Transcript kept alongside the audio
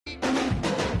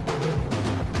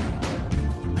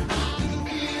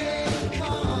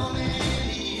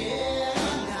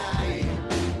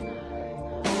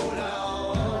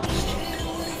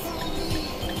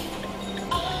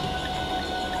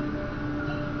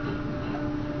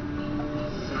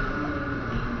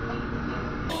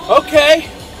Okay.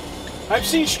 I've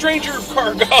seen stranger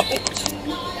cargo.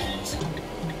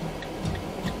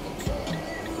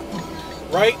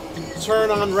 Right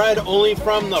turn on red only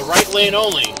from the right lane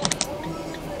only.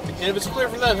 And if it's clear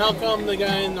for them, how come the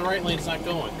guy in the right lane's not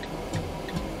going?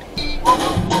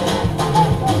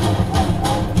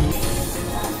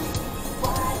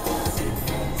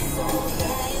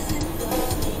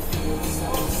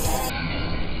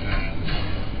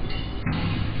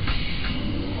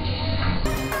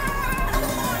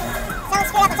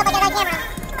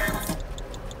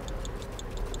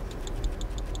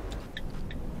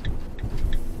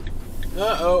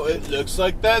 Uh-oh, it looks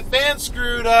like that van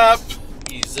screwed up.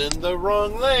 He's in the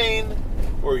wrong lane.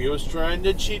 Or he was trying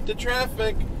to cheat the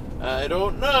traffic. I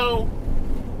don't know.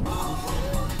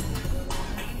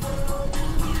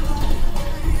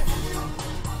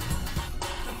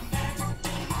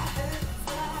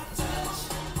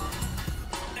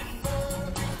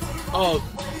 Oh,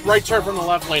 right turn from the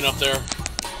left lane up there.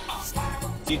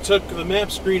 You took the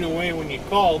map screen away when you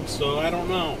called, so I don't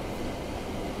know.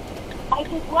 I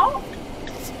did well.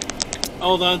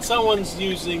 Hold on, someone's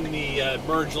using the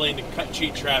merge lane to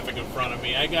cheat traffic in front of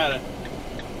me. I got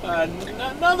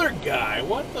another guy.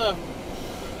 What the?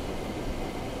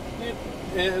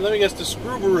 Let me guess, the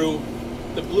Scroobaroo,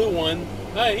 the blue one.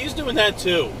 He's doing that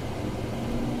too.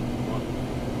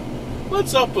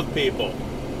 What's up with people?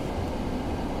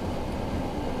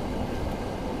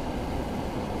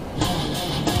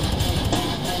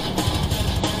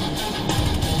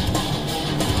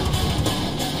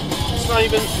 It's not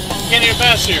even. Can't even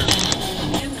pass here.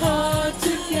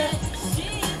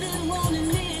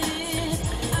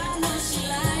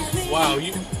 Wow,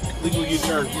 legal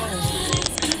U-turn.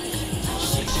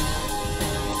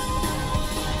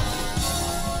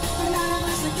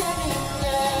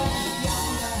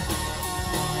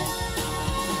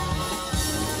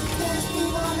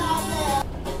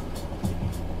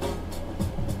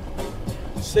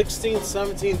 $16th,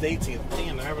 17th, 18th.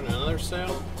 Damn, they're having another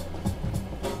sale.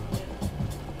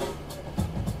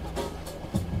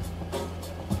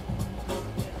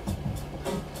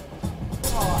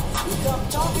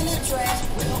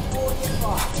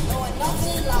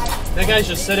 That guy's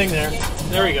just sitting there.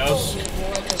 There he goes.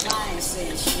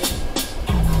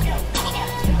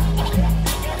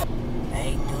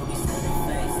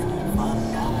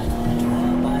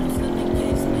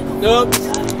 Nope.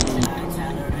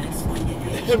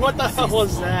 What the hell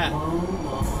was that?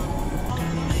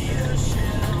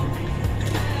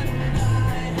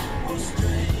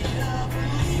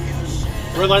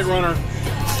 Red light runner.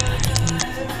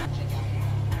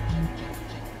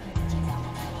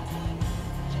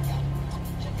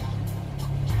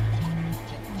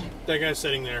 That guy's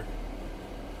sitting there.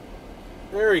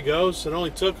 There he goes. It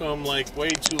only took him like way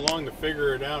too long to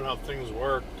figure it out how things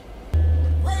worked.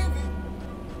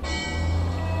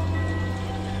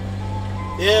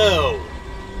 Ew.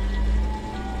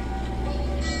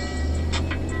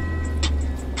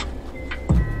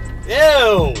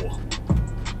 Ew.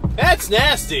 That's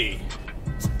nasty.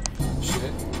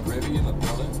 Shit, Revy in the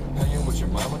building, hanging with your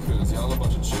mama, cause y'all a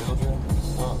bunch of children.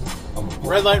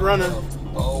 Red light runner.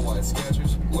 All white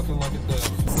sketchers, looking like a dove.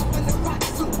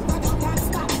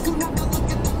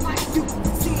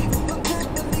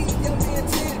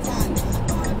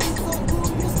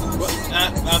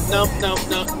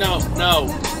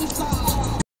 No.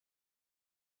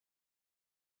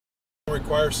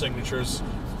 Require signatures.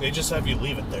 They just have you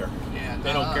leave it there. Yeah,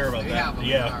 they don't care about that.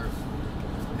 Yeah.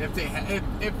 If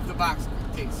the box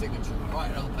takes signature, well,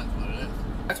 it all depends what it is.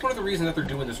 That's one of the reasons that they're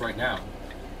doing this right now.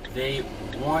 They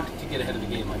want to get ahead of the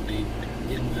game. Like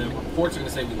in the reports are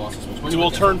going to say we lost this much money.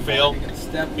 Dual turn fail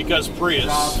because Prius.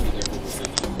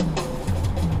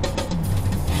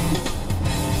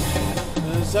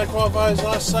 Does that qualify as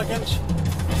last second?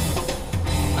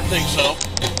 I think so.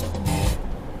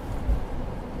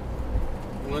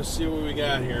 Let's see what we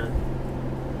got here.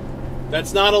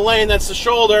 That's not a lane, that's the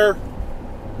shoulder.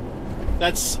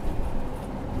 That's...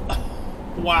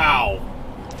 Wow.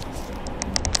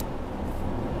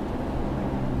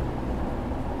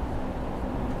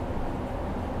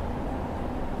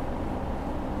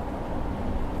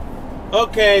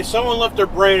 Okay, someone left their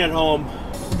brain at home.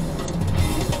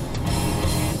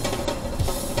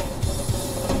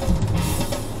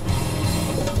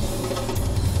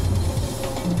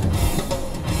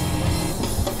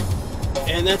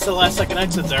 And that's the last second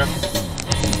exit there.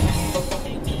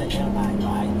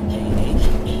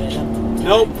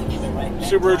 Nope.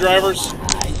 Subaru drivers.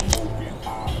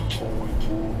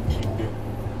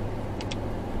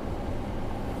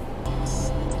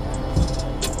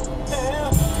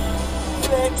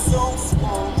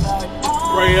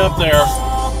 Right up there.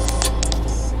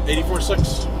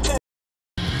 84.6.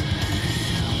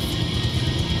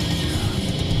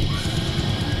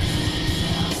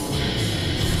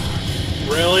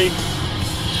 Really?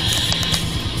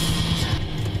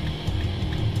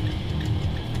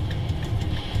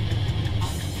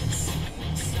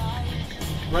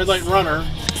 Red light runner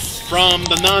from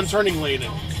the non-turning lane.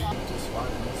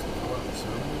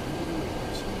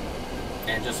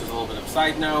 And just as a little bit of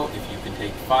side note, if you can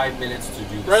take 5 minutes to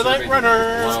do the Red light survey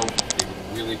runner. below, they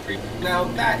would really appreciate it. Now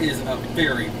that is a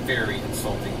very, very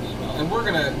insulting email, and we're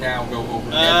gonna now go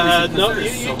over every no,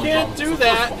 there's you so much can't wrong. do So first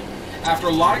that. of all, after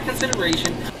a lot of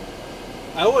consideration,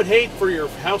 I would hate for your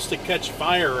house to catch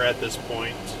fire at this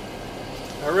point.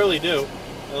 I really do.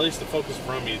 At least the focus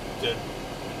from you did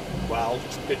well.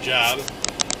 Good job.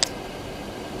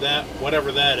 That,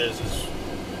 whatever that is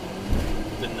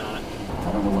did not.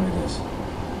 I don't know what it is.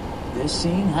 This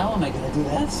scene? How am I going to do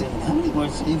that scene? How many more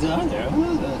scenes are there?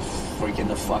 Freaking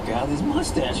the fuck out. This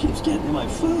mustache keeps getting in my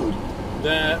food.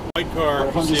 That white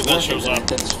car, see if that shows up.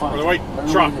 That's fine. Or the white I don't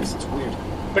know truck. what it is. It's weird.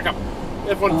 Pickup.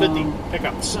 F-150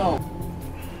 pickup. So,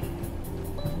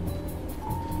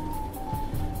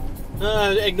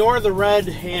 ignore the red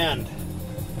hand.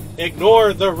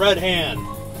 Ignore the red hand.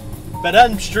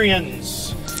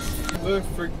 Pedestrians. Never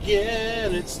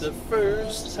forget it's the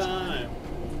first time.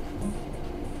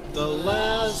 The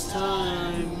last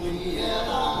time we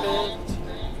ever met.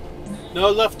 No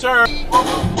left turn.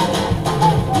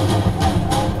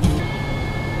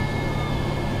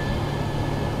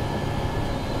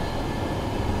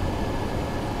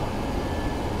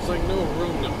 There's like no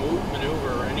room to move,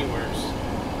 maneuver, or anywhere.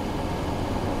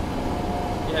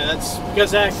 Yeah, that's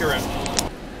because accurate.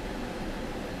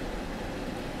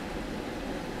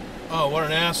 Oh, what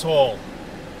an asshole.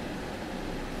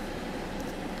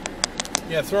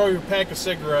 Yeah, throw your pack of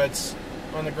cigarettes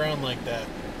on the ground like that.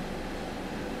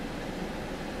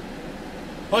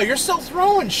 Oh, you're still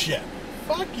throwing shit.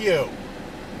 Fuck you.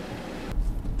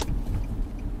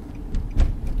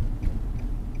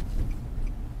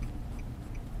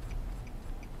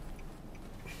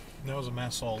 That was a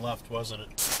mess all left, wasn't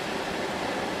it?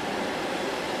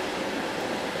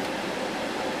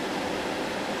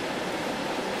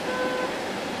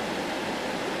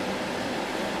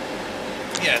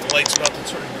 Yeah, the light's about to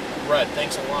turn red.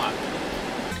 Thanks a lot.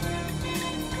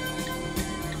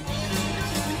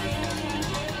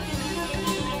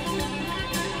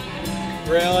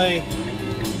 Really?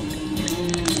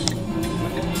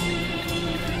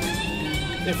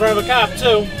 In front of a cop,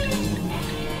 too.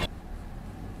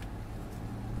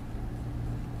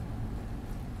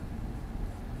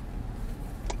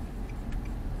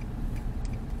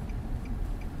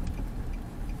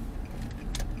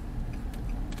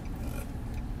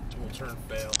 Turn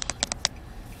fail.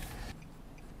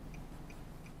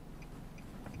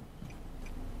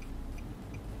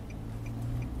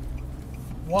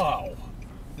 Wow.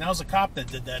 Now's a cop that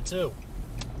did that too.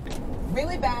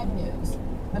 Really bad news.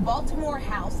 The Baltimore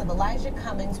house of Elijah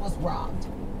Cummings was robbed.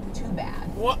 Too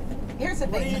bad. What? Here's the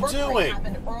What thing. are you The burglary doing?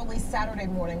 happened early Saturday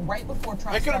morning, right before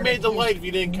Trump I could have made the light if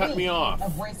you didn't cut me off.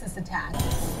 Of racist attacks.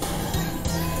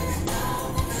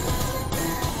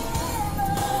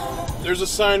 There's a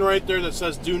sign right there that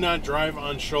says "Do not drive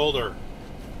on shoulder,"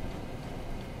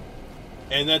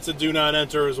 and that's a "Do not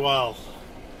enter" as well.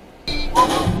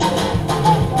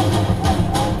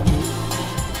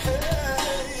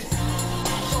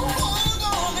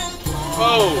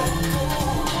 Oh.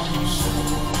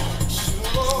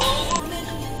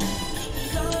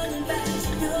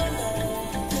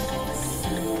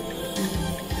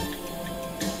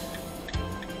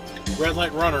 Red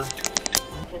light runner.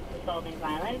 Solving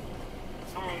violence.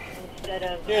 Instead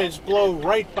of Yeah, just blow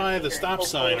right by the stop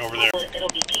sign over there. It'll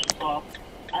be peaceful.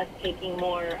 Us taking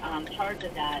more charge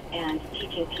of that and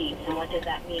teaching peace. And what does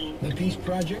that mean? The Peace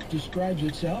Project describes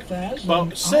itself as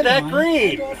Well, sit at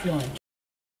green.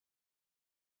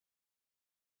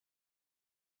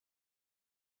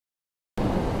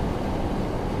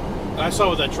 I saw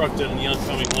what that truck did in the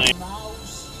oncoming lane.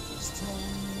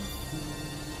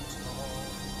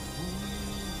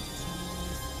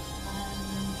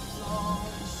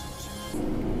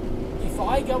 If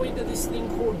I go into this thing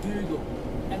called Google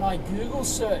and I Google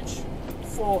search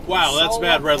for Wow, that's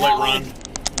bad red light run.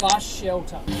 bus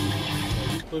shelter.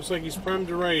 Looks like he's primed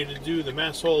and ready to do the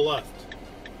mass hole left.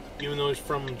 Even though he's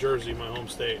from Jersey, my home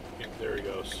state. Yeah, there he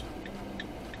goes.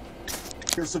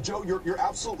 So, Joe, you're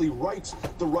absolutely right.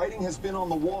 The writing has been on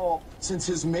the wall since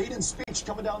his maiden speech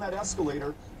coming down that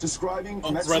escalator describing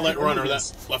Mexican red light runner,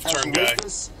 that immigrants left as turn guy.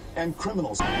 rapists and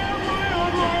criminals.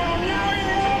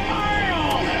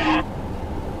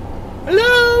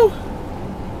 Hello!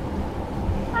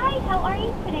 Hi, how are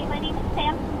you today,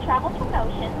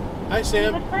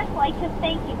 Sam? We would first like to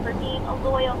thank you for being a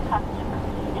loyal customer.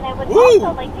 And I would Woo!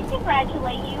 also like to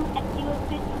congratulate you as you have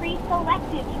been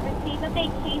pre-selected to receive a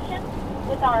vacation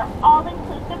with our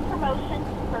all-inclusive promotion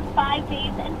for 5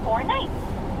 days and 4 nights.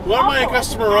 What am I a Also,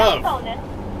 customer as a of? bonus,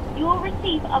 you will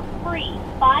receive a free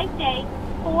 5-day,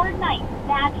 4-night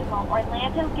vaginal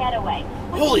Orlando getaway.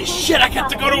 which Holy includes shit, I get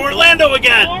to go to accommodation Orlando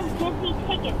again! And Disney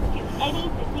tickets to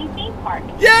any Disney theme park.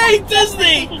 Yay,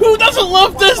 Disney! Who doesn't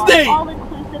love Disney?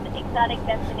 All-inclusive exotic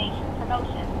destination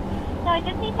promotion. Now, I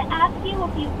just need to ask you a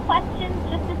few questions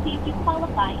just to see if you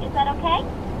qualify. Is that okay?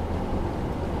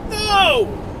 No!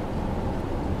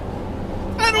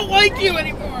 I don't like you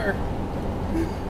anymore!